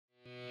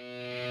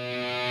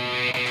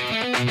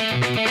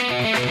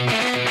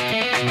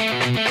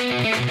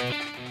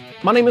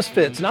My name is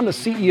Fitz, and I'm the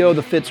CEO of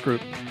the Fitz Group.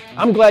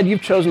 I'm glad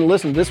you've chosen to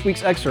listen to this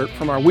week's excerpt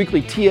from our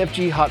weekly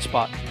TFG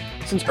Hotspot.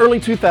 Since early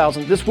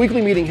 2000, this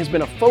weekly meeting has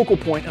been a focal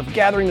point of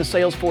gathering the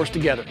sales force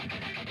together.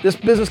 This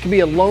business can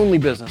be a lonely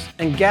business,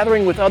 and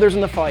gathering with others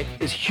in the fight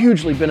is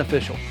hugely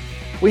beneficial.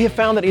 We have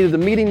found that either the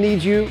meeting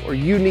needs you or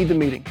you need the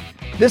meeting.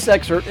 This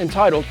excerpt,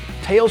 entitled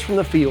Tales from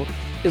the Field,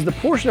 is the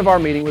portion of our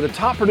meeting where the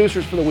top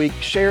producers for the week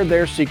share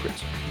their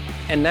secrets.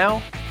 And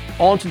now,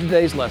 on to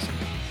today's lesson.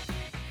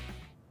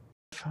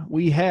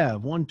 We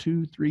have 1,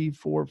 2, 3,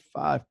 4,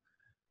 5.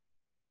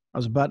 I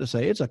was about to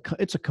say it's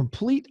a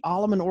complete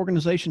Alleman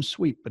organization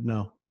sweep, but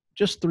no,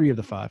 just 3 of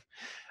the 5.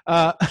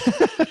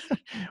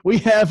 We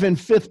have in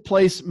 5th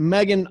place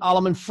Megan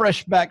Alleman,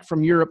 fresh back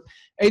from Europe.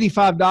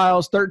 85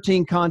 dials,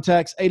 13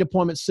 contacts, 8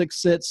 appointments,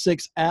 6 sits,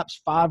 6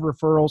 apps, 5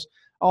 referrals.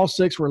 All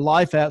 6 were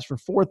life apps for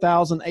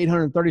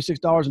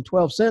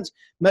 $4,836.12.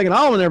 Megan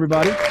Alleman,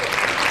 everybody.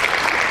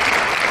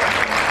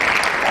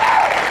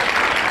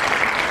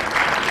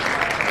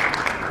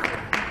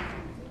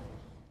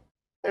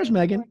 There's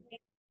Megan.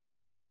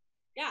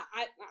 Yeah,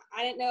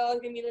 I didn't know I was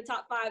going to be in the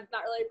top 5,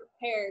 not really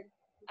prepared.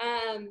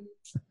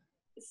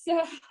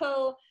 So,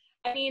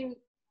 I mean,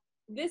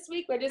 this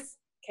week I just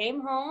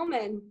came home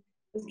and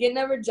was getting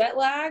over jet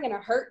lag and a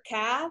hurt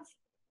calf,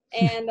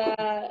 and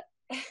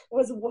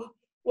was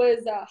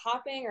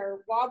hopping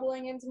or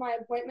wobbling into my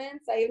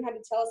appointments. I even had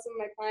to tell some of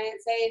my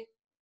clients, hey,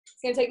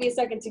 it's going to take me a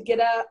second to get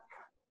up.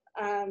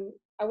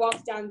 I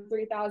walked down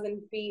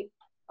 3,000 feet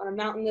on a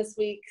mountain this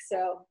week,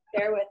 so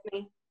bear with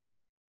me.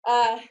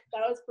 That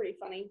was pretty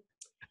funny.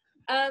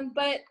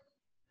 But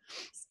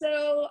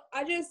so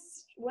I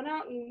just went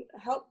out and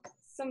helped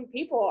some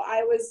people.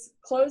 I was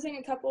closing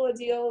a couple of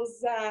deals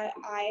that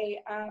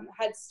I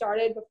had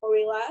started before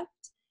we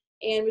left,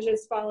 and was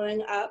just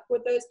following up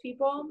with those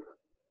people.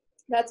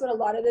 That's what a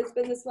lot of this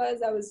business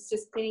was. I was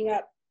just cleaning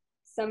up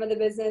some of the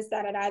business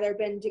that had either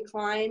been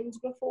declined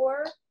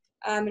before,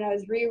 and I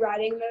was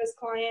rewriting those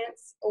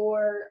clients,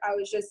 or I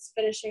was just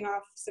finishing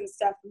off some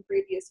stuff from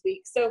previous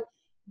weeks. So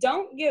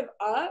don't give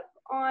up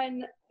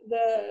on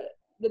the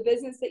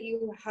business that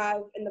you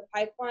have in the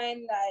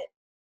pipeline that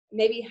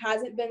maybe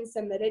hasn't been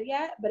submitted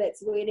yet, but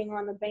it's waiting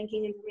on the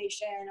banking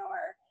information,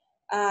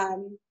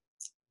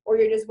 or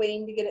you're just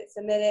waiting to get it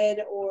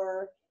submitted,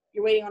 or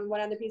you're waiting on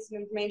one other piece of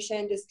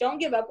information. Just don't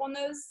give up on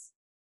those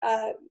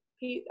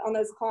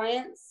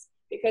clients,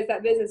 because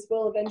that business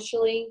will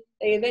eventually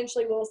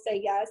will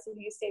say yes if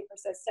you stay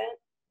persistent.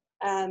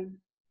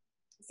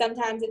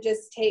 Sometimes it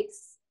just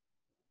takes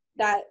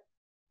that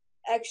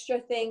extra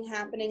thing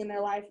happening in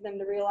their life for them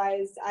to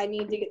realize, I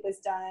need to get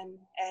this done.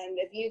 And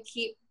if you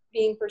keep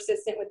being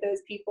persistent with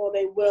those people,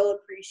 they will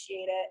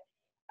appreciate it.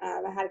 I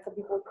had a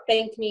couple people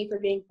thank me for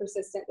being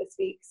persistent this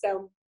week.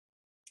 So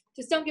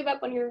just don't give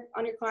up on your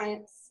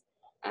clients.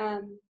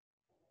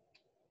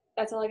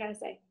 That's all I gotta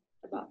say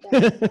about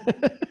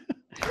that.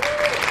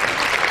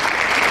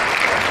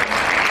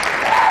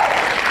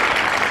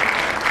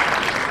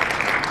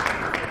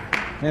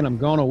 Man, I'm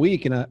gone a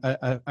week, and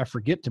I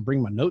forget to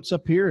bring my notes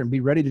up here and be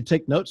ready to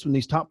take notes when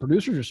these top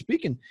producers are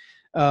speaking.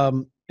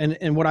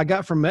 And what I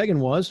got from Megan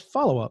was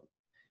follow-up,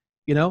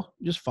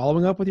 just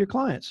following up with your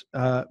clients,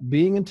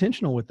 being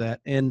intentional with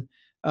that. And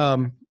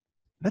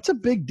that's a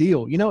big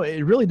deal.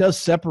 It really does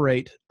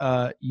separate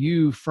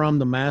you from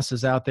the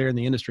masses out there in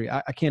the industry.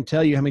 I can't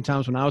tell you how many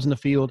times when I was in the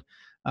field,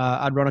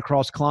 I'd run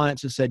across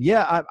clients that said,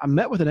 yeah, I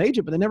met with an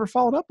agent, but they never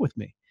followed up with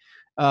me.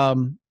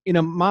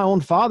 My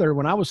own father,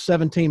 when I was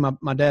 17,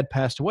 my dad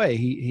passed away.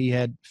 He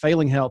had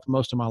failing health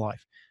most of my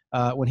life.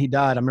 When he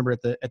died, I remember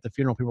at the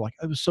funeral, people were like,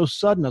 it was so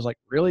sudden. I was like,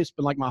 really? It's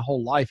been like my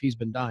whole life he's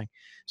been dying.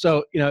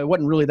 So, it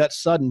wasn't really that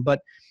sudden, but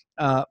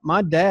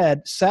my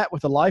dad sat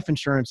with a life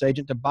insurance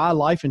agent to buy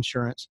life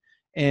insurance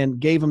and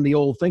gave him the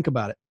old think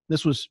about it.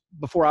 This was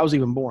before I was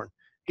even born.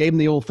 Gave him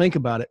the old think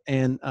about it.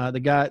 And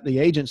the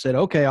agent said,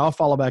 okay, I'll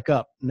follow back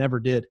up. Never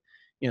did.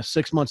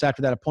 6 months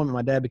after that appointment,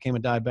 my dad became a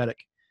diabetic.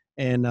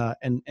 And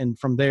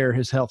from there,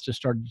 his health just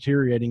started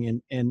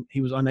deteriorating, and he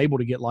was unable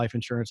to get life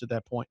insurance at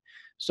that point.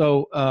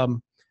 So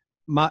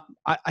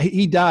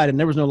he died, and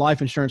there was no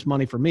life insurance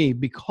money for me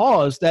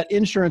because that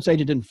insurance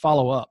agent didn't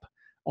follow up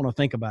on a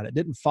think about it,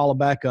 didn't follow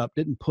back up,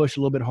 didn't push a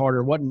little bit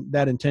harder, wasn't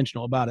that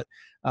intentional about it.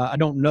 I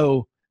don't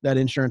know that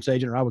insurance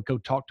agent, or I would go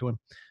talk to him.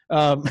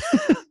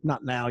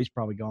 Not now, he's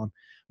probably gone.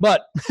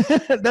 But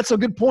that's a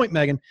good point,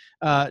 Megan.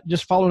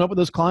 Just following up with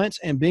those clients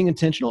and being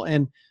intentional.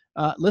 And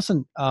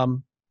listen,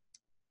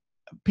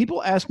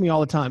 people ask me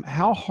all the time,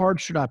 how hard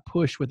should I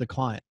push with a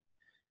client?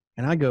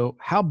 And I go,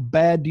 how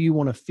bad do you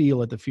want to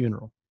feel at the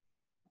funeral?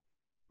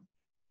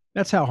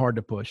 That's how hard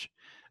to push.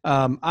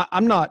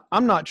 I'm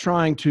not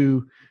trying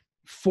to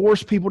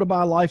force people to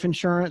buy life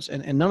insurance,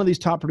 and none of these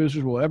top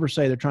producers will ever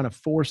say they're trying to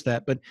force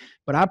that. But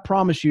I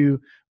promise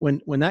you,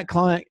 when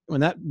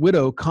that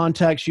widow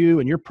contacts you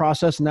and you're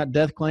processing that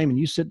death claim and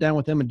you sit down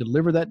with them and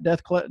deliver that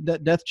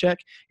death check,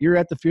 you're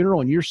at the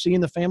funeral and you're seeing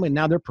the family, and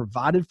now they're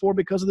provided for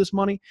because of this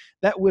money,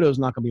 that widow's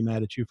not going to be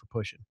mad at you for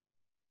pushing.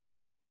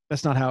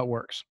 That's not how it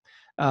works.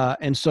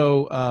 And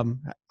so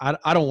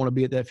I don't want to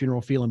be at that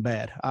funeral feeling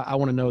bad. I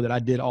want to know that I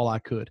did all I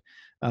could.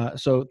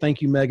 So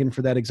thank you, Megan,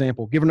 for that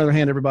example. Give her another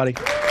hand, everybody.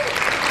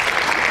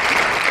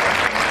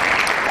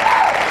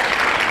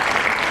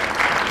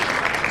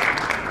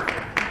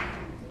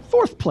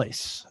 Fourth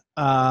place,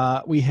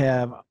 we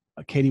have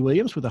Katie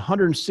Williams with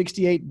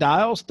 168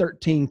 dials,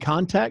 13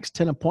 contacts,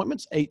 10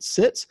 appointments, 8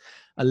 sits,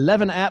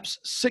 11 apps,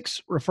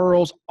 6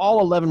 referrals.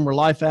 All 11 were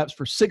life apps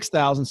for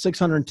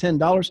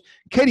 $6,610.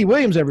 Katie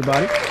Williams,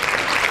 everybody.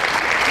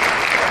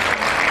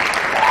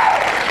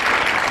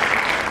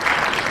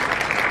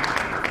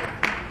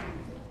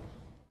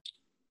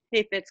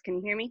 Hey, Fitz, can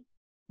you hear me?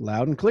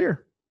 Loud and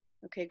clear.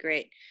 Okay,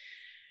 great.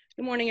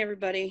 Good morning,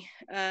 everybody.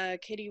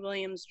 Katie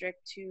Williams,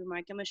 direct to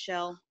Mike and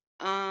Michelle.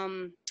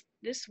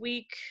 This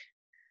week,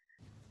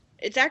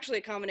 it's actually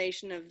a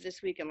combination of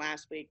this week and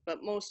last week,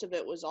 but most of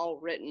it was all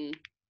written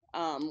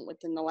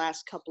within the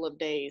last couple of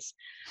days.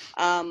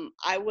 For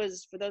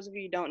those of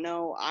you who don't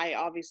know, I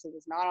obviously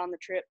was not on the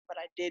trip, but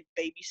I did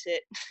babysit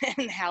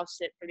and house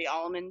sit for the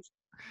Allemans.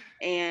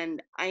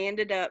 And I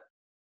ended up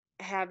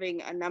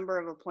having a number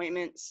of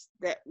appointments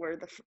that were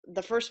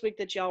the first week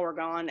that y'all were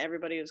gone,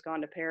 everybody was gone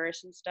to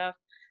Paris and stuff.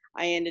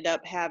 I ended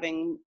up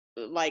having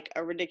like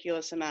a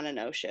ridiculous amount of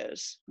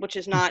no-shows, which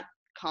is not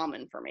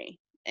common for me.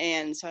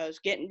 And so I was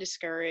getting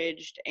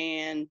discouraged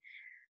and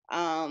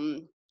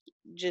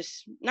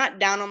just not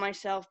down on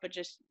myself, but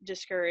just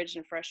discouraged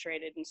and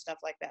frustrated and stuff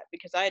like that,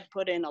 because I had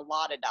put in a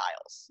lot of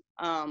dials.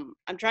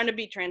 I'm trying to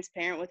be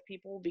transparent with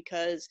people,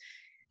 because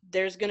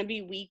there's going to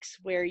be weeks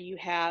where you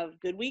have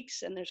good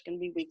weeks and there's going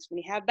to be weeks when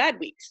you have bad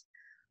weeks.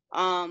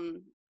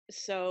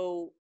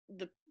 So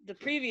the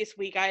previous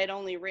week I had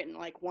only written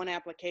like one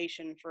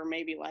application for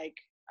maybe like,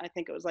 I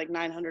think it was like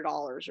 $900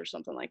 or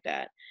something like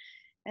that.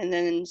 And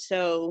then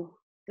so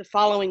the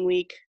following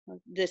week,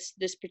 this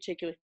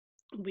particular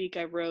week,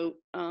 I wrote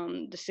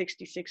the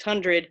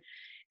 6,600,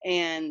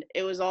 and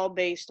it was all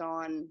based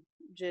on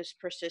just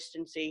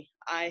persistency.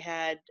 I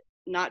had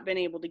not been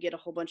able to get a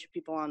whole bunch of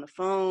people on the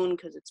phone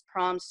because it's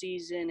prom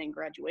season and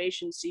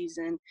graduation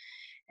season,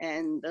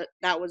 and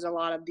that was a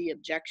lot of the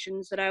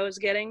objections that I was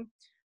getting,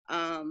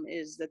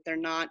 is that they're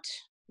not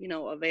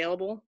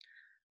available.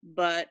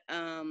 But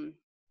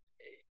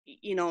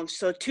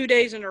so 2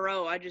 days in a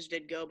row I just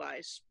did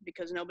go-bys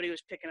because nobody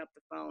was picking up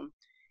the phone,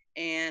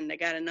 and I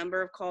got a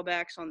number of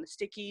callbacks on the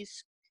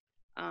stickies,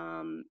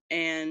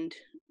 and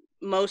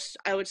most,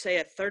 I would say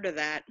a third of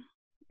that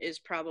is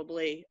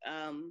probably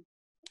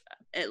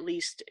at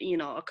least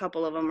a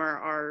couple of them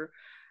are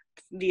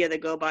via the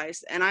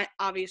go-bys. And I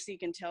obviously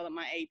can tell that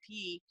my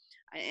AP,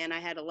 and I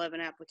had 11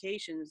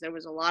 applications, there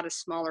was a lot of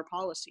smaller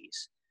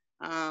policies.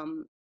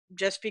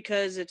 Just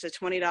because it's a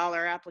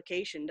 $20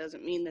 application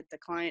doesn't mean that the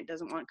client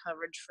doesn't want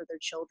coverage for their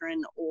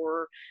children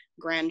or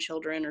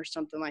grandchildren or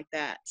something like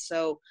that.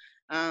 So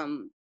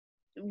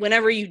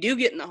whenever you do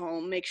get in the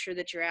home, make sure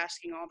that you're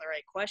asking all the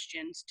right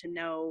questions to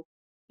know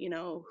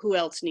who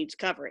else needs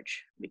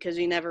coverage, because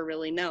you never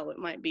really know. It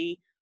might be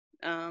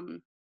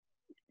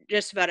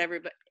just about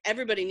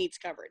everybody needs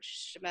coverage.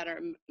 It's just a matter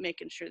of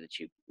making sure that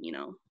you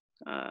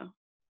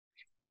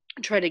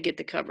try to get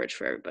the coverage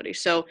for everybody.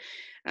 So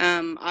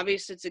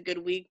obviously it's a good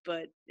week,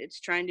 but it's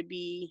trying to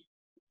be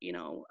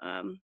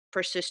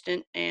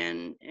persistent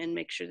and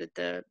make sure that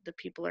the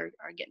people are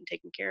getting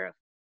taken care of.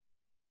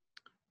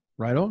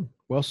 Right on.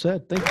 Well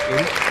said. Thank you,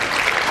 Katie.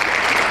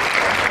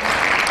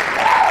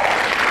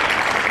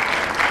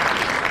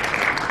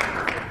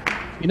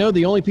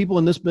 The only people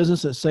in this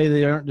business that say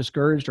they aren't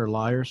discouraged are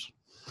liars.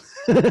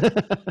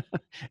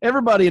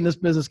 Everybody in this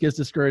business gets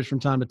discouraged from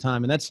time to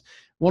time. And that's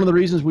one of the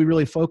reasons we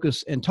really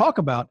focus and talk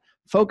about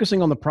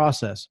focusing on the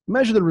process.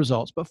 Measure the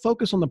results, but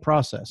focus on the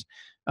process.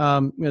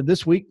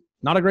 This week,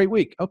 not a great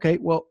week. Okay,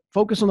 well,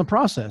 focus on the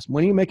process.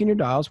 When are you making your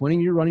dials? When are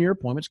you running your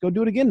appointments? Go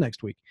do it again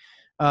next week.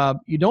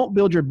 You don't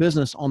build your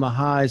business on the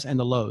highs and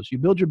the lows. You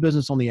build your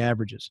business on the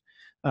averages.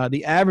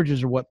 The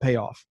averages are what pay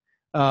off.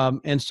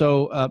 And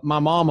so my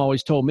mom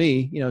always told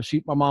me,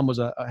 my mom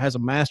has a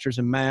master's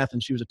in math,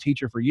 and she was a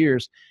teacher for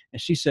years.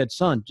 And she said,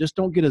 son, just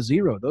don't get a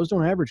 0. Those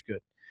don't average good.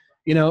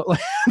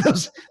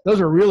 Those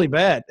are really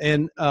bad.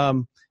 And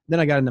then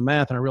I got into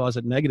math and I realized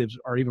that negatives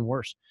are even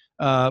worse.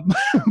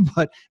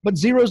 But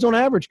zeros don't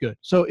average good.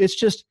 So it's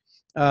just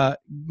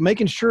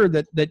making sure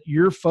that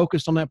you're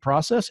focused on that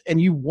process,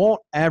 and you won't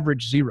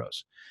average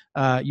zeros.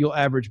 You'll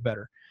average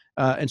better.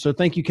 And so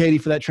thank you, Katie,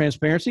 for that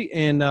transparency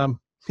and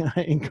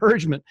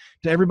encouragement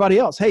to everybody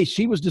else. Hey,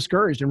 she was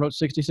discouraged and wrote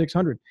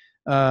 6,600.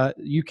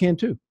 You can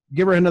too.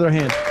 Give her another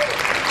hand.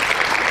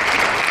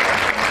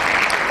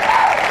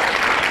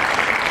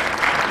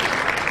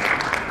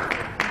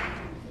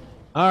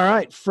 All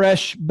right,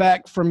 fresh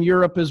back from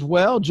Europe as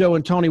well, Joe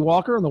and Tony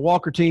Walker on the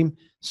Walker team.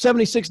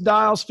 76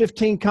 dials,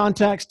 15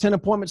 contacts, 10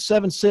 appointments,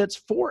 7 sits,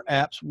 4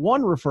 apps,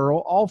 1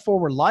 referral. All 4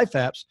 were life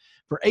apps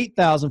for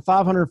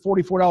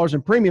 $8,544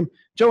 in premium.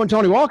 Joe and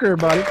Tony Walker,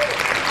 everybody.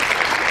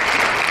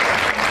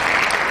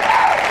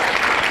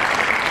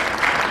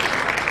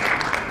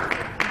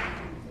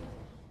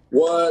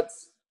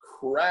 What's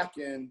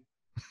cracking,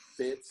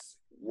 Fitz?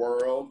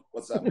 world?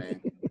 What's up,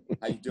 man?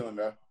 How you doing,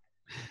 bro?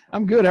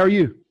 I'm good. How are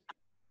you?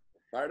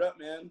 Fired up,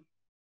 man.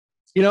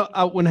 You know,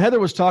 when Heather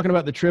was talking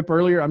about the trip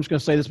earlier, I'm just going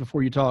to say this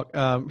before you talk.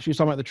 She was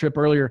talking about the trip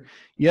earlier.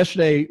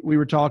 Yesterday, we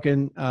were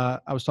talking,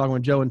 I was talking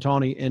with Joe and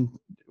Tawny, and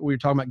we were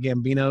talking about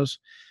Gambino's.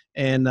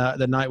 And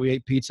the night we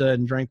ate pizza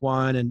and drank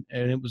wine, and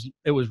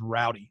it was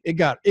rowdy. It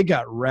got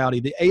rowdy.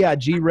 The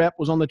AIG rep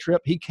was on the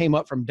trip. He came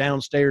up from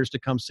downstairs to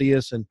come see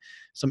us, and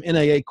some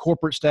NAA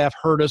corporate staff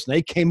heard us, and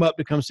they came up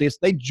to come see us.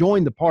 They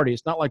joined the party.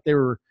 It's not like they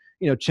were,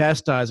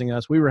 chastising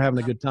us. We were having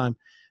a good time.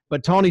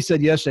 But Tawny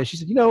said yesterday, she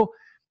said,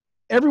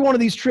 every one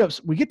of these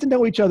trips, we get to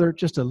know each other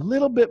just a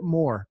little bit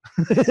more.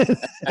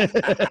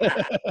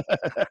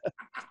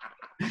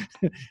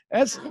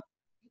 Yeah.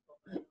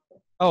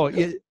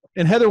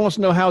 And Heather wants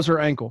to know, how's her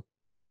ankle?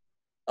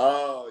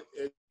 Oh,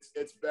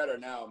 it's better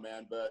now,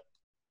 man. But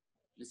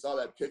you saw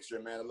that picture,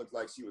 man. It looked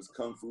like she was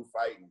kung fu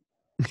fighting.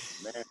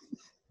 Man,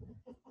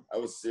 I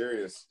was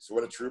serious. So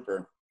what a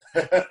trooper.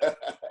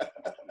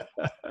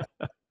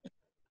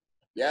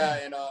 Yeah,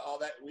 and all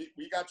that.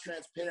 We got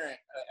transparent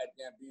at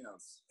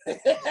Gambino's.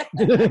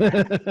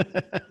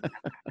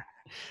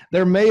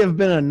 There may have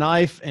been a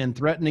knife and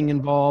threatening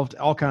involved.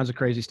 All kinds of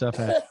crazy stuff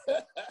happened.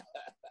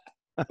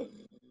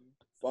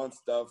 Fun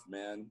stuff,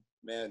 man.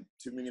 Man,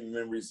 too many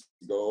memories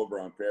to go over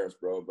on Paris,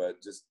 bro.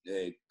 But just,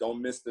 hey,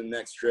 don't miss the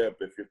next trip.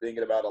 If you're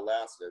thinking about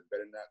Alaska,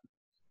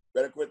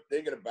 better quit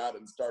thinking about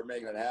it and start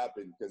making it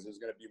happen, because there's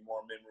going to be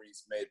more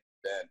memories made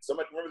then.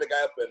 Somebody, remember the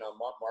guy up in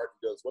Montmartre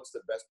goes, "What's the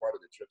best part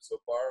of the trip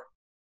so far?"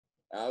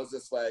 And I was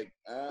just like,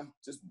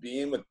 just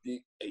being with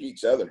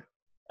each other.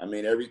 I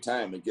mean, every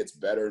time it gets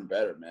better and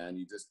better, man.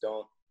 You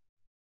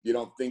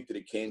don't think that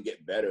it can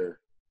get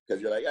better,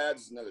 because you're like,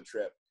 just another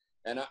trip.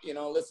 And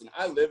listen,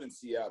 I live in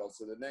Seattle,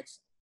 so the next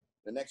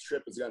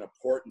trip is going to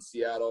port in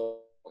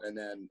Seattle and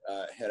then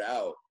head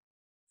out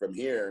from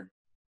here.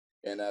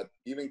 And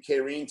even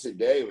Kayreen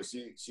today, was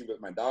she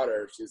with my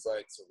daughter, she's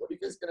like, "So what are you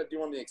guys going to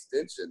do on the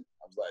extension?"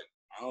 I was like,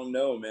 "I don't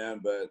know,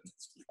 man, but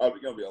it's probably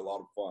going to be a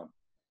lot of fun."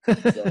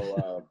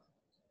 So,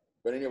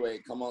 but anyway,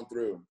 come on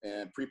through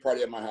and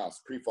pre-party at my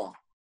house, pre-fun.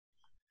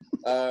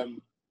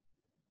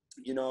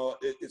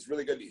 It's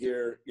really good to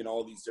hear,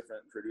 all these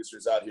different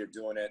producers out here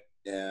doing it.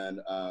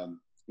 And,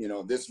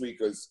 this week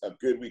was a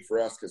good week for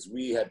us, because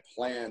we had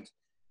planned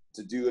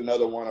to do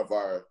another one of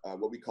our,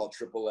 what we call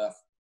Triple F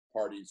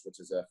parties, which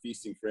is a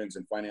Feasting Friends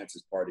and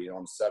Finances party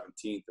on the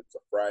 17th. It's a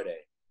Friday.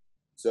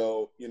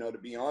 So, to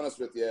be honest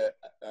with you,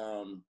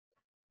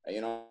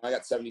 I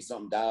got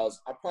 70-something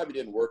dials. I probably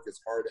didn't work as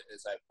hard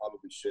as I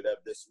probably should have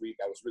this week.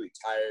 I was really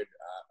tired,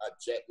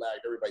 jet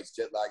lagged. Everybody's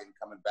jet lagging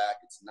coming back.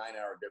 It's a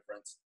 9-hour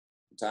difference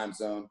time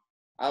zone.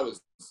 I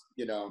was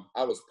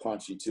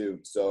punchy too.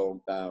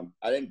 So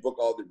I didn't book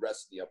all the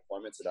rest of the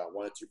appointments that I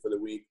wanted to for the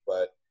week,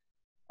 but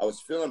I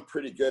was feeling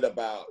pretty good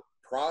about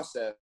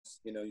process.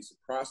 You said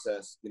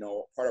process,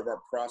 part of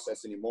our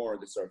process anymore.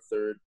 This is our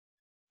third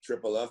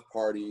Triple F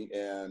party,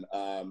 and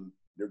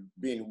they're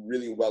being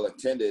really well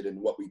attended. And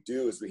what we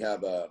do is we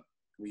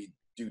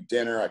do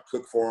dinner. I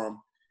cook for them,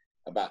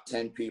 about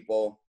 10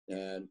 people,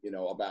 and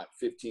about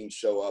 15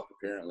 show up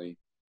apparently.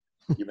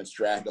 Even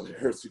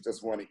stragglers who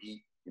just want to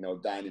eat,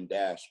 dine and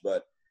dash.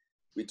 But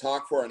we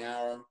talk for an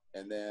hour,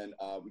 and then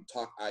we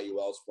talk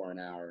IULs for an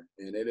hour,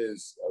 and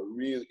it's a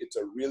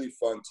really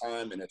fun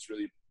time, and it's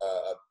really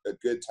a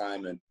good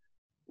time. And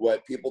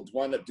what people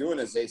wind up doing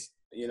is I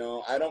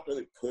don't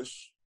really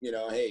push,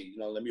 hey,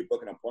 let me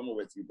book an appointment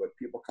with you, but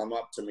people come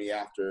up to me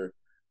after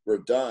we're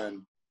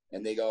done,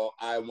 and they go,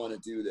 "I want to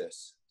do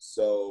this."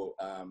 So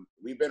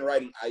we've been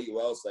writing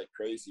IULs like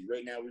crazy.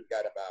 Right now we've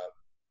got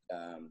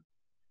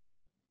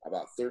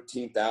about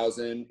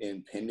 13,000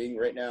 in pending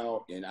right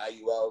now in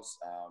IULs.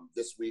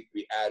 This week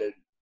we added,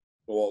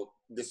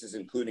 this is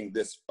including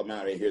this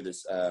amount right here,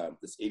 this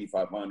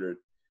 8,500.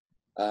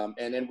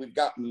 And then we've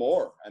got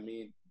more,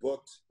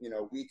 booked,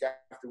 week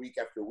after week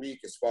after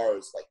week, as far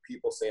as like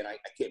people saying, I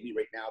can't meet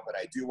right now, but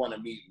I do want to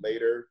meet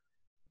later,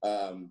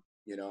 and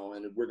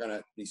we're going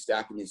to be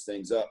stacking these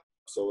things up.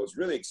 So it was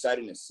really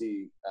exciting to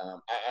see.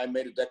 I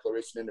made a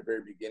declaration in the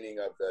very beginning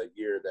of the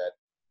year that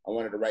I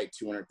wanted to write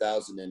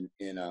 200,000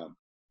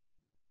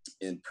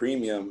 in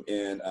premium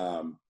in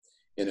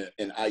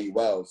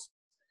IULs.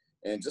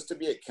 And just to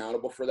be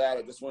accountable for that,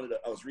 I was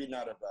reading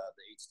out of the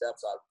 8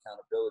 steps out of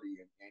accountability,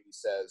 and Andy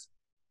says,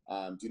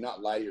 do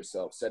not lie to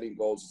yourself. Setting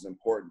goals is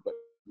important, but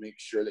make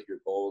sure that your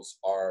goals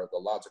are the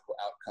logical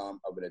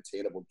outcome of an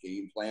attainable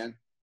game plan.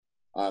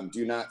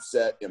 Do not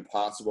set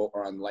impossible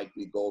or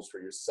unlikely goals for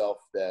yourself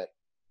that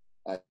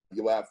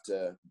you'll have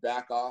to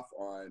back off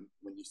on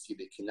when you see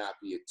they cannot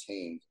be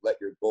attained. Let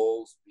your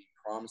goals be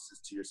promises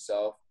to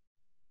yourself,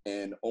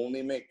 and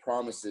only make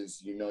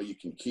promises you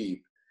can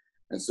keep.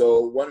 And so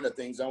one of the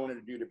things I wanted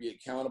to do to be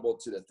accountable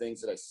to the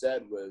things that I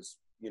said was,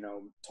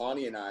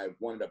 Tawny and I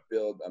wanted to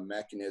build a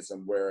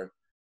mechanism where,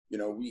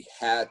 we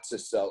had to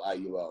sell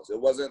IULs.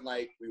 It wasn't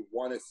like we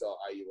want to sell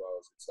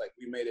IULs. It's like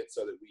we made it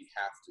so that we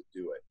have to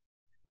do it.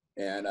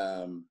 And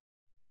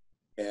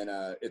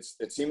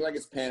it seems like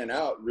it's panning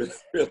out really,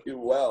 really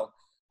well.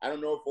 I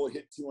don't know if we'll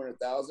hit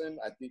 200,000.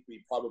 I think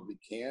we probably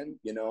can,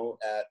 you know,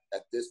 at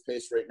this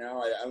pace right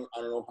now. I don't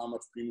know how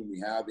much premium we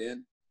have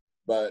in,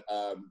 but,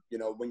 you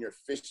know, when you're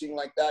fishing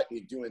like that,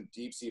 you're doing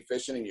deep sea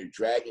fishing and you're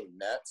dragging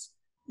nets,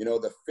 you know,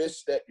 the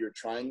fish that you're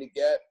trying to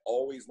get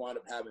always wind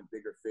up having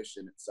bigger fish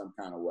in it some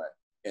kind of way.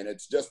 And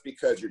it's just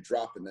because you're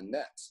dropping the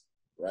nets,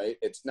 right?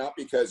 It's not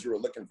because you were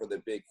looking for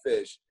the big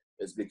fish.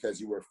 It's because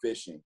you were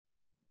fishing.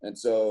 And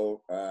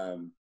so,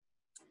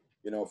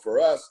 you know, for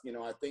us, you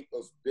know, I think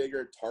those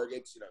bigger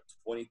targets, you know,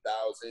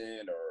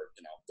 20,000 or,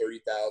 you know,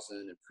 30,000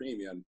 in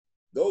premium,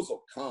 those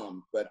will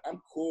come, but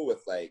I'm cool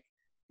with like,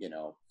 you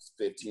know,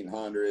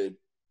 1,500,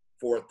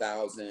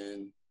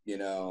 4,000, you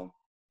know,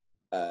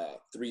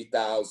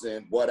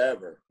 3,000,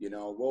 whatever, you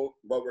know,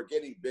 but we're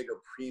getting bigger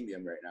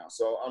premium right now.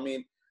 So, I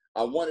mean,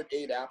 I wanted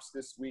 8 apps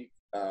this week.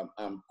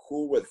 I'm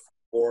cool with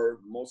 4,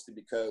 mostly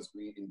because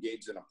we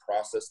engaged in a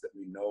process that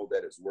we know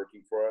that is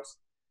working for us.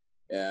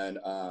 And,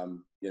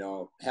 you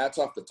know, hats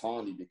off to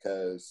Tawny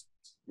because,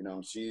 you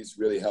know, she's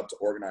really helped to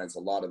organize a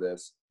lot of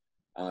this.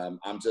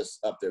 I'm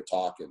just up there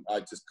talking. I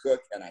just cook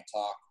and I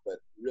talk, but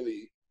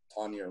really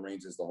Tawny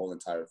arranges the whole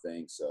entire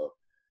thing. So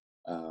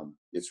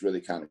it's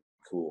really kind of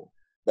cool.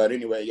 But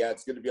anyway, yeah,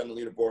 it's good to be on the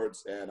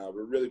leaderboards. And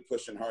we're really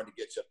pushing hard to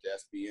get you up to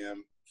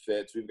SBM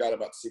fits. We've got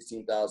about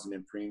 16,000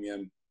 in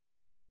premium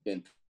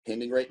in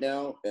pending right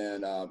now.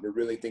 And we're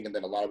really thinking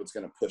that a lot of it's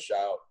going to push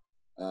out.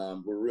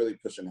 We're really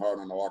pushing hard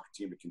on the Walker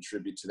team to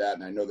contribute to that.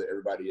 And I know that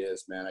everybody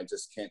is, man. I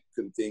just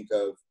couldn't think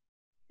of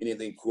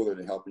anything cooler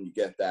than helping you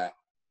get that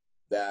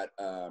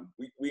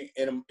we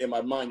in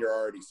my mind, you're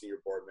already senior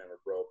board member,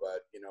 bro,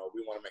 but you know,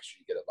 we want to make sure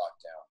you get it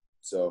locked down.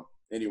 So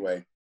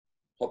anyway,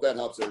 hope that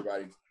helps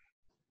everybody.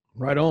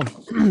 Right on.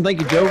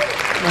 Thank you, Joe.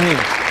 My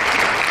hand.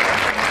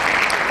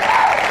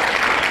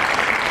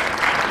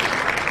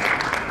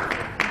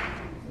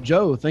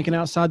 Joe, thinking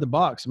outside the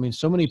box. I mean,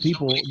 so many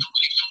people.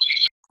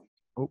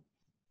 Oh,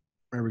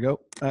 there we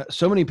go.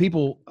 So many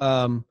people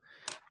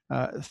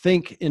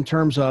think in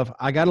terms of,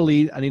 I got a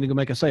lead, I need to go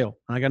make a sale.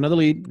 I got another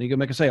lead, I need to go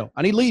make a sale.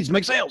 I need leads,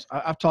 make sales.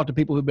 I've talked to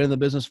people who've been in the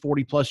business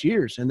 40 plus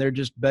years, and they're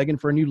just begging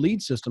for a new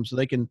lead system so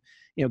they can,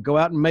 you know, go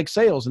out and make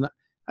sales. And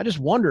I just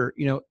wonder,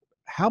 you know,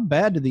 how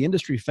bad did the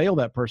industry fail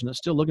that person that's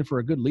still looking for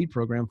a good lead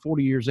program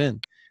 40 years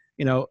in?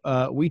 You know,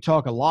 we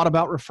talk a lot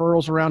about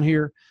referrals around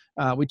here.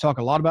 We talk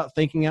a lot about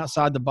thinking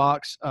outside the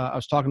box. I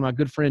was talking to my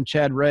good friend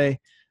Chad Ray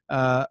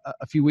a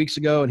few weeks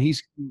ago, and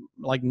he's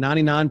like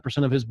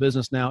 99% of his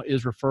business now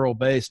is referral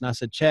based. And I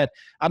said, Chad,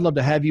 I'd love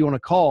to have you on a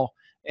call,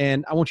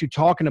 and I want you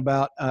talking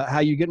about how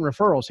you're getting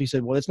referrals. He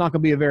said, well, it's not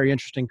going to be a very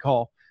interesting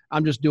call.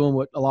 I'm just doing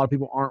what a lot of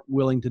people aren't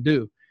willing to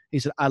do. He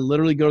said, I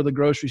literally go to the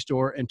grocery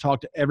store and talk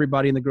to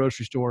everybody in the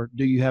grocery store.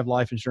 Do you have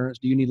life insurance?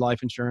 Do you need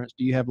life insurance?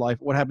 Do you have life?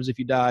 What happens if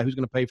you die? Who's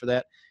going to pay for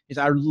that? He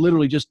said, I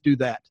literally just do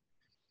that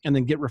and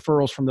then get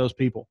referrals from those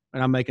people,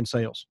 and I'm making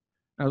sales.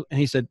 And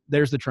he said,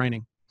 there's the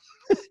training.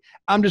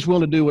 I'm just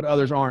willing to do what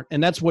others aren't.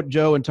 And that's what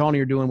Joe and Tawny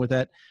are doing with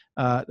that,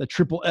 the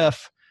triple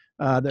F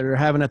that they're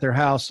having at their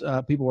house.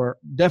 People are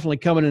definitely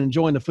coming and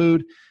enjoying the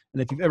food.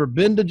 And if you've ever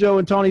been to Joe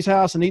and Tawny's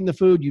house and eaten the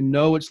food, you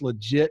know it's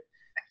legit.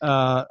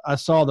 I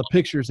saw the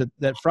pictures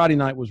that Friday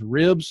night was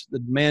ribs.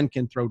 The man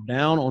can throw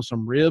down on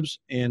some ribs,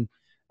 and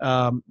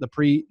the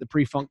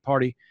pre-funk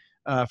party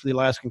for the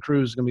Alaskan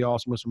cruise is going to be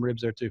awesome with some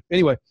ribs there too.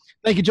 Anyway,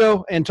 thank you,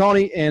 Joe and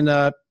Tawny, and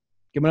give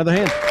him another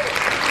hand.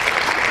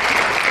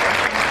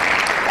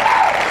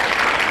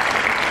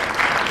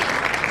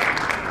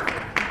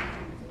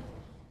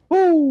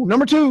 Ooh,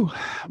 number 2,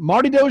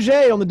 Marty Doge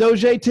on the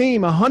Doge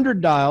team,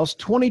 100 dials,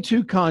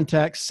 22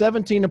 contacts,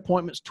 17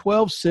 appointments,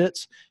 12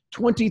 sits,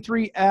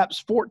 23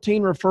 apps,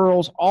 14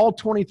 referrals, all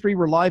 23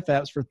 were life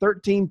apps for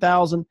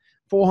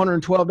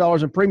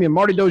 $13,412 in premium.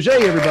 Marty Doge,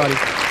 everybody.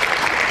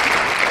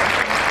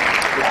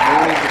 Good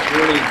morning.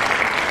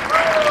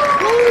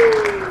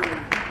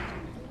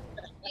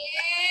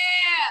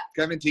 Yeah.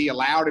 Coming to you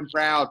loud and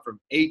proud from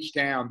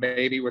H-Town,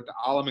 baby, with the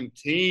Alleman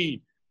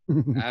team.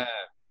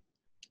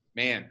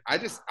 Man, I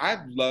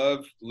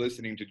love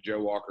listening to Joe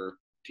Walker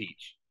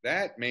teach.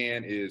 That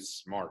man is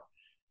smart.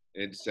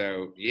 And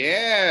so,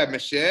 yeah,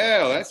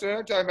 Michelle, that's what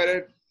I'm talking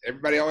about.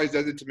 Everybody always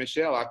does it to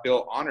Michelle. I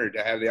feel honored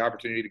to have the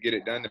opportunity to get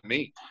it done to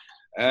me.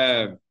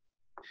 For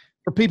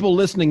people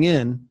listening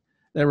in,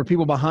 there were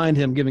people behind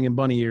him giving him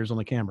bunny ears on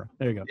the camera.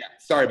 There you go. Yeah,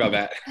 sorry about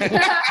that.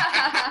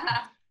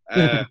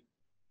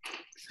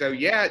 So,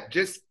 yeah,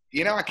 just,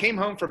 you know, I came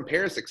home from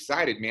Paris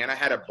excited, man. I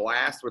had a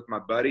blast with my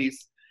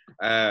buddies.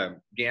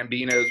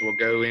 Gambinos will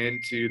go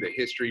into the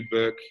history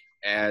book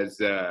as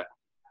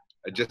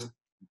just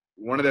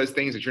one of those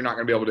things that you're not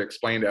going to be able to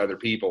explain to other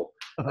people.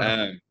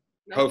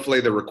 Hopefully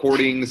the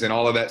recordings and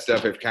all of that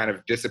stuff have kind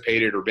of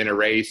dissipated or been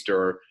erased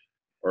or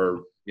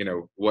you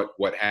know,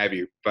 what have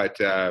you. But,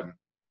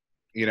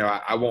 you know,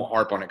 I won't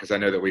harp on it because I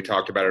know that we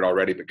talked about it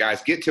already. But,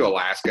 guys, get to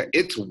Alaska.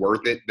 It's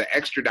worth it. The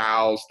extra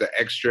dials, the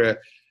extra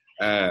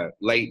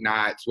late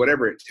nights,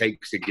 whatever it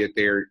takes to get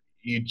there,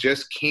 you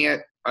just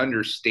can't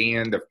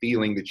understand the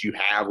feeling that you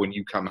have when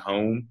you come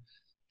home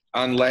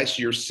unless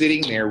you're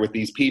sitting there with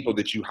these people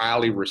that you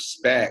highly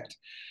respect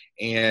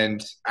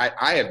And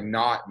I have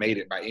not made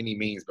it by any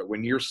means, but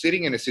when you're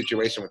sitting in a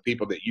situation with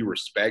people that you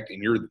respect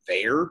and you're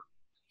there,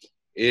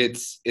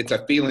 it's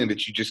a feeling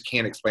that you just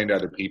can't explain to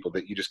other people,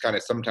 that you just kind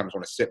of sometimes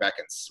want to sit back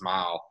and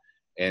smile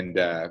and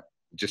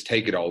just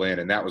take it all in.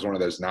 And that was one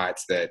of those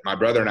nights that my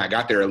brother and I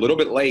got there a little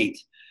bit late,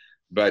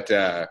 but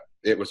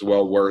it was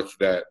well worth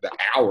the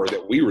hour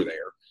that we were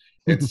there.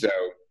 And so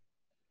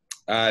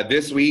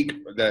this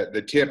week,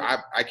 the tip,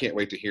 I can't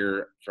wait to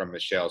hear from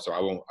Michelle, so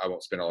I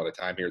won't spend a lot of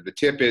time here. The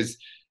tip is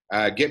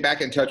get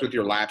back in touch with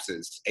your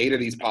lapses. 8 of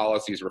these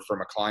policies were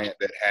from a client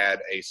that had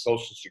a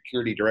Social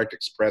Security Direct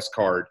Express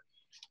card,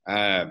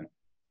 and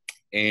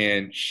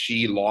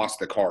she lost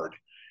the card.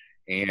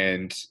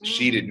 And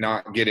she did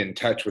not get in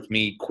touch with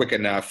me quick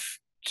enough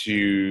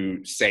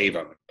to save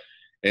them.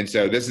 And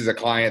so this is a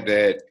client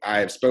that I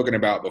have spoken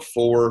about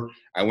before.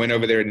 I went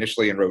over there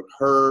initially and wrote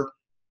her,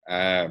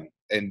 and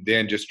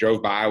then just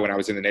drove by when I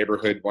was in the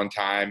neighborhood one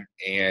time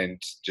and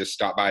just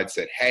stopped by and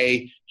said,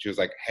 hey. She was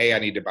like, hey, I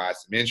need to buy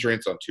some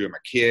insurance on 2 of my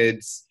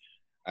kids,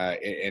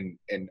 and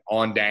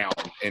on down.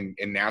 And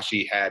now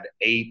she had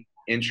 8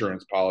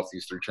 insurance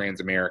policies through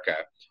Transamerica.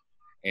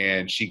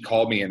 And she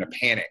called me in a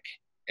panic.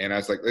 And I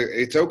was like,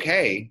 it's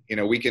okay. You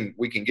know, we can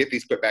get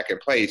these put back in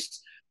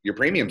place. Your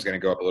premium's going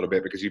to go up a little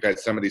bit because you've had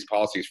some of these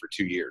policies for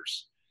 2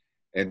 years.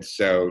 And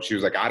so she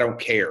was like, I don't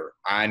care.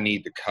 I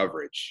need the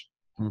coverage.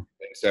 And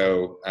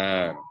so,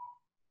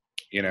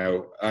 you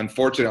know,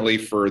 unfortunately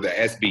for the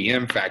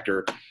SBM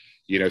factor,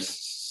 you know,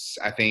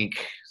 I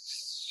think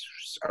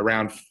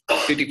around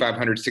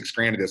 5,500,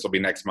 $6,000 of this will be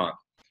next month.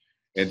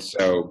 And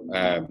so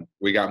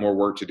we got more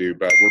work to do,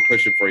 but we're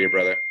pushing for you,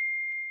 brother.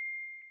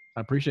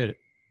 I appreciate it.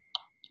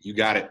 You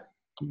got it.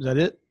 Is that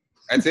it?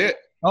 That's it.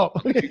 Oh,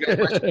 You got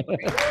questions for me?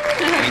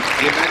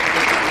 Get back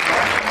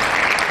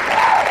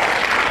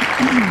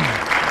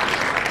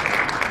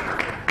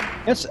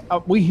That's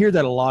we hear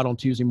that a lot on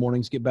Tuesday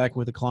mornings. Get back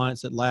with the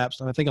clients that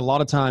lapsed, and I think a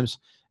lot of times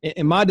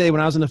in my day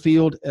when I was in the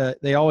field,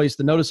 the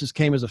notices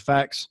came as a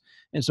fax,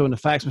 and so when the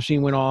fax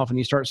machine went off and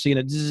you start seeing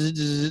it,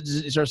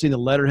 you start seeing the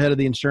letterhead of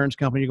the insurance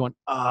company. You're going,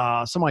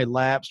 somebody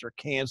lapsed or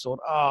canceled.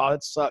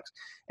 It sucks.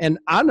 And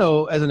I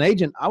know as an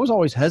agent, I was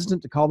always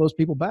hesitant to call those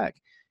people back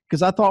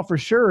because I thought for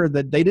sure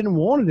that they didn't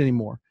want it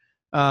anymore.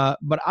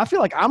 But I feel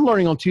like I'm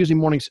learning on Tuesday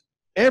mornings.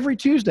 Every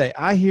Tuesday,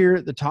 I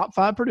hear the top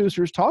 5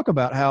 producers talk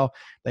about how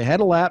they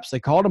had a lapse. They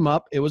called them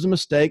up. It was a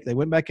mistake. They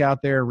went back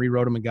out there and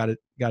rewrote them and got it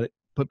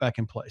put back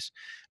in place.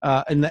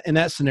 In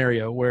that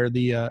scenario where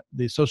the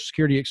Social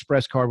Security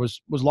Express card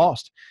was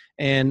lost,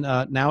 and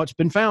now it's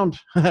been found,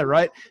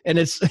 right? And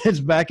it's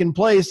back in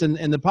place,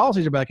 and the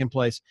policies are back in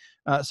place.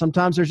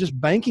 Sometimes there's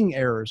just banking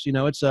errors. You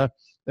know,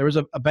 there was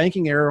a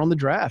banking error on the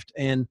draft,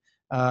 and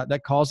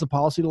that caused the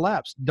policy to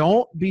lapse.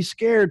 Don't be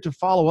scared to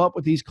follow up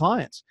with these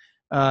clients.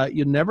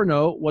 You never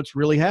know what's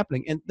really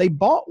happening. And they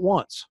bought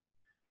once,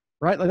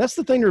 right? Like that's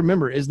the thing to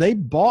remember is they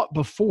bought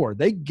before.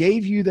 They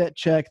gave you that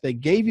check. They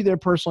gave you their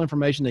personal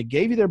information. They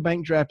gave you their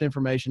bank draft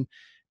information.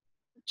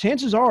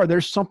 Chances are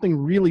there's something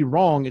really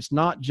wrong. It's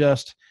not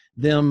just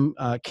them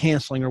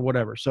canceling or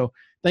whatever. So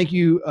thank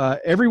you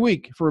every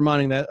week for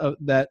reminding us of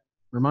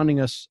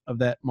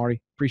that, Marty.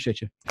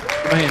 Appreciate you.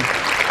 Go ahead.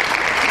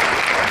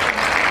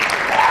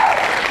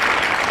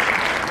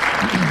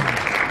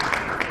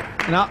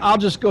 And I'll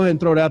just go ahead and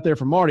throw it out there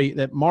for Marty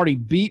that Marty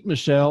beat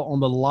Michelle on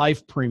the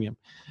life premium.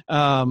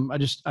 I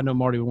know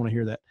Marty would want to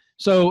hear that.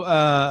 So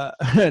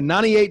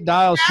 98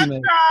 dials she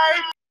made.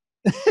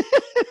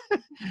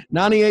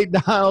 98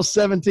 dials,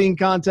 17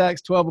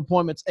 contacts, 12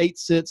 appointments, 8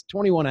 sits,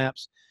 21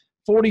 apps,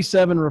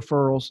 47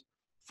 referrals.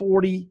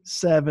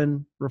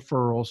 47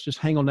 referrals. Just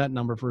hang on that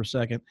number for a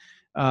second.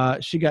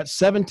 She got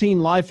 17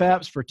 life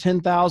apps for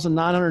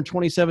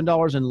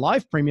 $10,927 in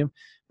life premium,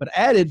 but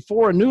added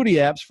 4 annuity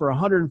apps for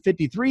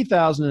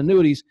 $153,000 in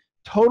annuities.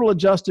 Total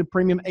adjusted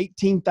premium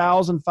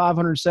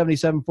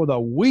 $18,577 for the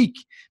week.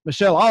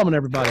 Michelle Allman,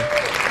 everybody. Yes,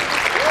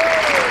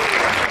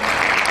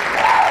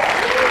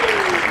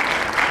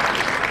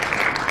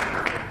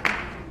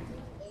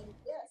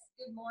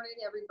 good morning,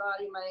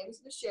 everybody. My name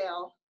is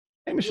Michelle.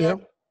 Hey,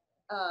 Michelle.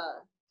 Yeah,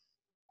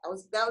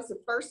 that was the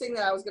first thing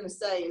that I was going to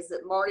say is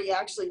that Marty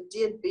actually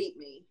did beat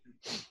me.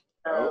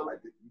 But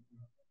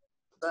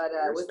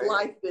with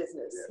life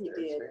business, he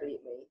did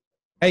beat me.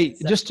 Hey,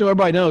 So. just so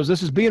everybody knows,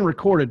 this is being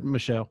recorded,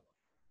 Michelle.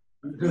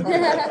 We will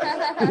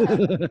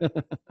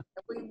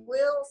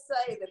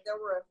say that there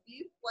were a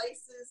few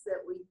places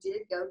that we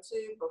did go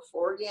to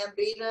before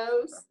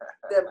Gambino's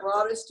that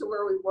brought us to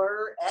where we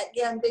were at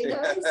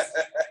Gambino's. This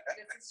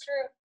is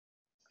true.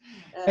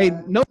 Hey,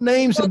 no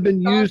names have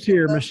been used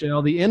here,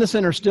 Michelle. The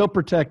innocent are still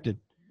protected.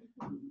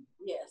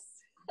 Yes.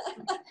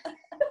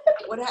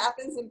 What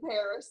happens in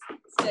Paris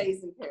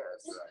stays in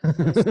Paris.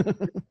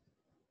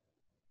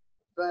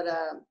 But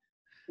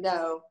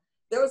no,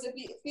 there was a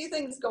few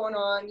things going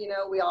on. You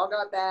know, we all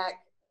got back.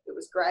 It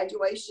was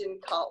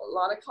graduation, a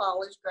lot of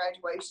college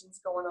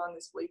graduations going on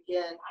this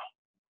weekend.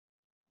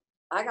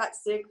 I got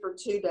sick for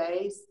 2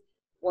 days.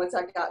 Once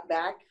I got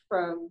back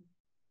from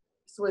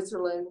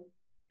Switzerland,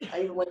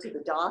 I even went to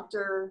the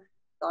doctor.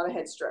 thought I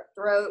had strep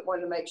throat,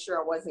 wanted to make sure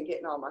I wasn't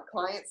getting all my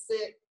clients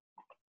sick.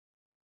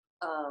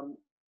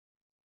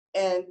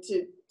 And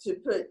to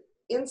put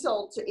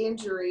insult to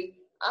injury,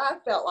 I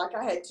felt like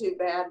I had 2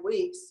 bad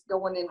weeks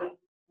going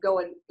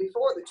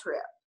before the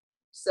trip.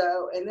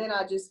 So, and then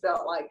I just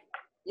felt like,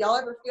 y'all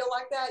ever feel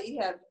like that? You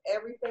have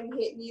everything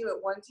hitting you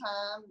at one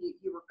time.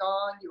 You were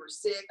gone, you were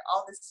sick,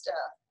 all this stuff.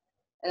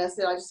 And I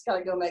said, I just got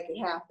to go make it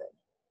happen,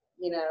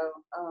 you know.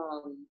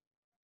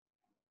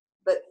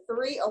 But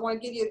I want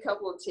to give you a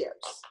couple of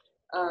tips.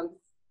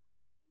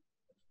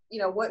 You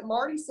know, what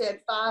Marty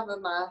said, 5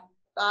 of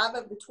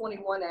the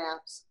 21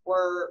 apps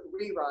were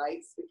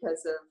rewrites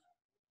because of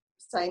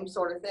same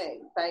sort of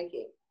thing,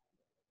 banking.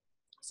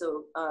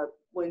 So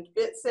when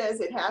Fit says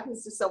it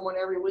happens to someone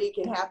every week,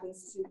 it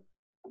happens to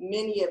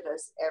many of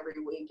us every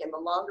week. And the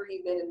longer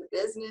you've been in the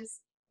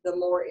business, the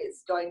more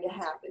it's going to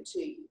happen to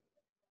you.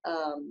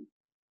 I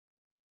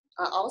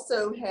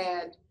also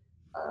had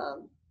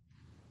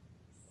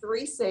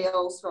 3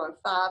 sales from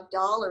a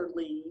 $5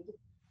 lead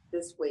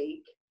this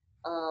week.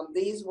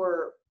 These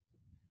were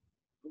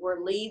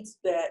leads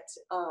that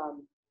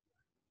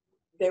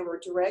they were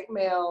direct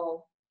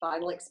mail,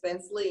 final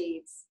expense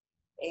leads,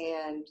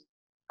 and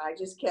I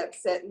just kept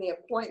setting the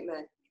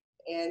appointment.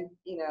 And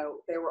you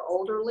know, they were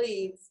older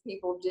leads.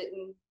 People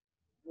didn't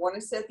want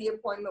to set the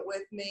appointment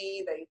with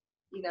me. They,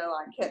 you know,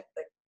 I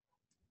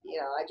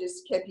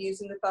just kept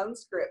using the phone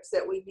scripts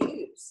that we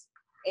use.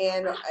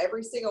 And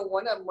every single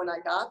one of them, when I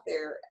got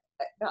there,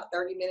 about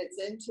 30 minutes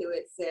into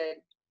it,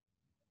 said,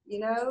 you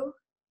know,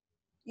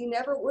 you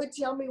never would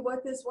tell me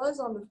what this was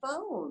on the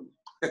phone.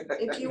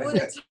 If you would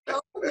have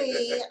told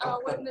me, I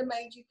wouldn't have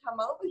made you come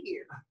over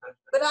here.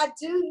 But I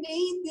do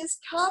need this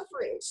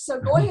coverage, so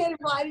go ahead and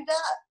write it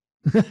up.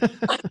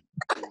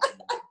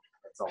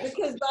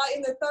 Because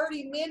in the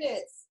 30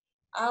 minutes,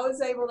 I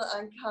was able to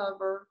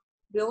uncover,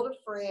 build a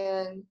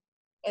friend,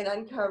 and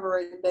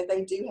uncover that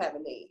they do have a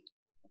need.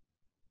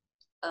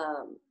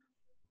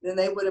 Then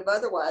they would have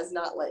otherwise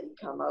not let you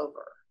come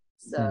over.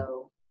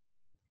 So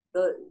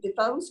the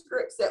phone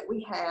scripts that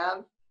we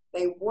have,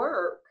 they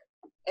work,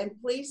 and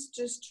please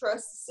just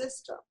trust the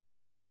system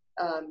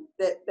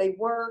that they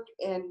work,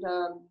 and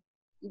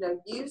you know,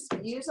 use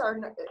our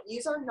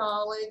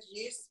knowledge,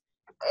 use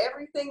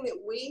everything that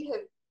we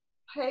have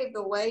paved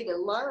the way to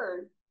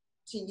learn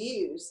to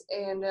use.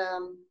 And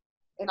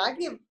I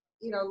give,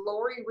 you know,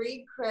 Lori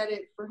Reed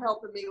credit for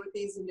helping me with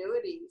these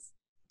annuities.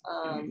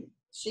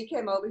 She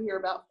came over here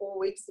about 4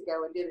 weeks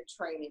ago and did a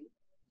training.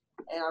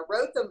 And I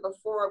wrote them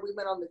before we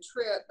went on the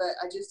trip, but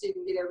I just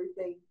didn't get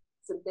everything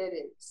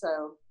submitted.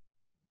 So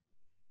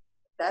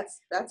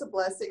that's a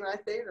blessing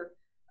right there.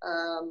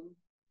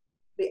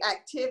 The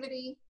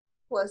activity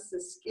plus the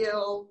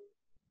skill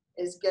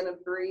is going to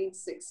breed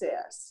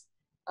success.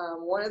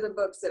 One of the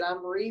books that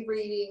I'm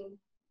reading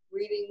for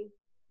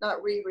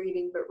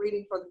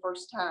the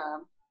first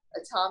time,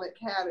 Atomic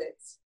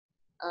Habits.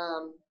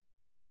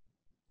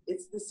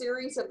 It's the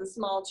series of the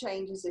small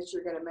changes that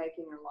you're going to make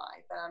in your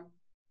life. I'm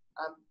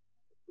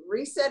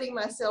resetting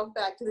myself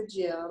back to the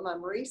gym.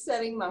 I'm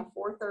resetting my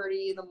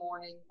 4:30 in the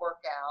morning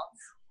workouts,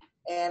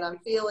 and I'm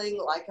feeling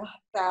like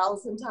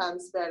 1,000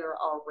 times better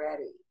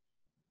already.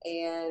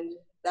 And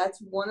that's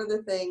one of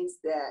the things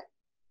that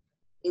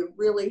it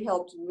really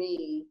helped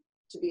me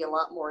to be a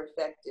lot more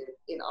effective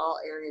in all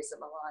areas of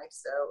my life.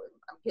 So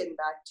I'm getting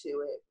back to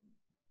it.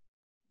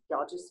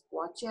 Y'all just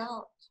watch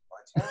out.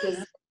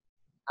 Because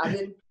I've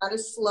been kind of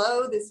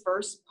slow this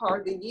first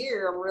part of the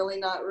year. I'm really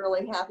not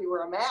really happy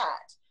where I'm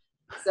at.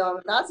 So I'm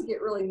about to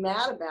get really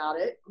mad about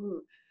it.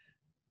 And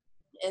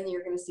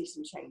you're going to see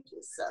some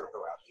changes. So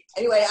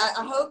anyway,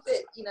 I hope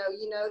that, you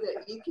know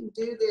that you can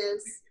do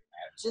this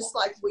just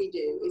like we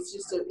do.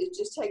 It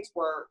just takes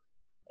work,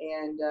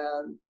 and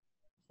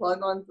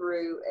plug on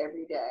through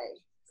every day.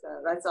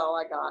 So that's all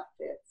I got,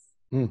 Fitz.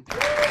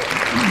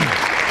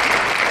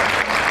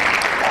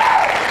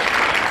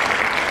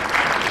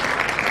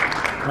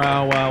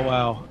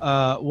 Wow.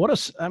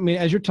 I mean,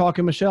 as you're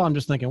talking, Michelle, I'm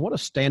just thinking, what a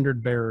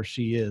standard bearer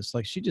she is.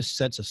 Like, she just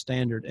sets a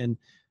standard. And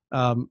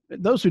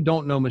those who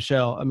don't know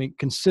Michelle, I mean,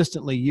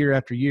 consistently year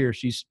after year,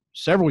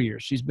 several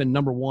years, she's been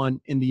number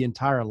 1 in the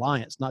entire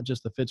alliance, not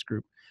just the Fitz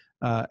Group.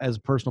 As a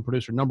personal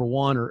producer, number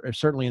 1, or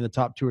certainly in the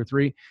top 2 or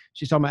 3.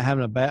 She's talking about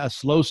having a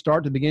slow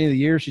start to the beginning of the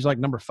year. She's like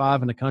number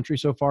 5 in the country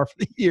so far for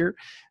the year.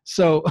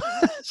 So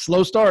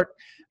slow start.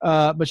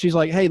 But she's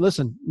like, hey,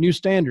 listen, new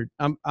standard.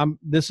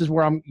 This is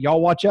where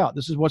y'all watch out.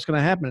 This is what's going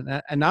to happen.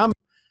 And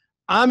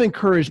I'm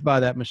encouraged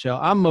by that, Michelle.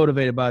 I'm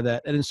motivated by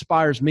that. It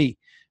inspires me.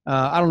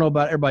 I don't know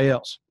about everybody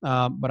else,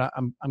 but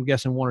I'm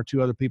guessing 1 or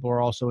 2 other people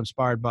are also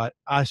inspired by it.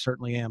 I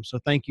certainly am. So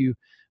thank you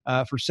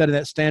for setting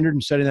that standard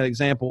and setting that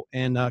example,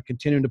 and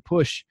continuing to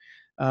push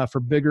for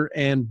bigger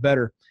and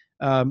better.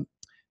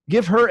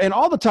 Give her and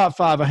all the top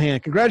 5 a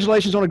hand.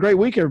 Congratulations on a great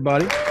week,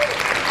 everybody.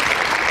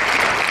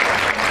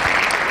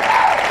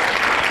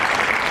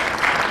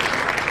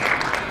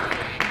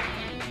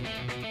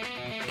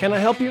 Can I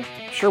help you?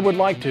 Sure would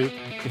like to.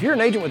 If you're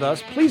an agent with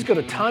us, please go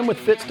to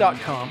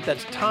timewithfitz.com.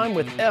 That's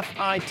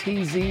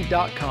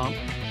timewithfitz.com.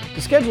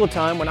 to schedule a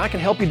time when I can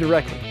help you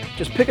directly.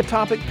 Just pick a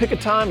topic, pick a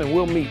time, and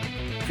we'll meet.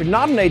 If you're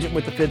not an agent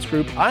with the Fitz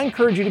Group, I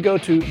encourage you to go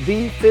to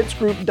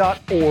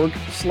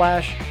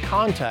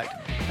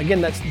thefitzgroup.org/contact.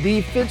 Again, that's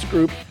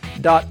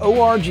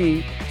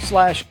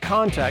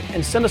thefitzgroup.org/contact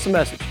and send us a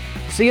message.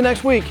 See you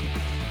next week.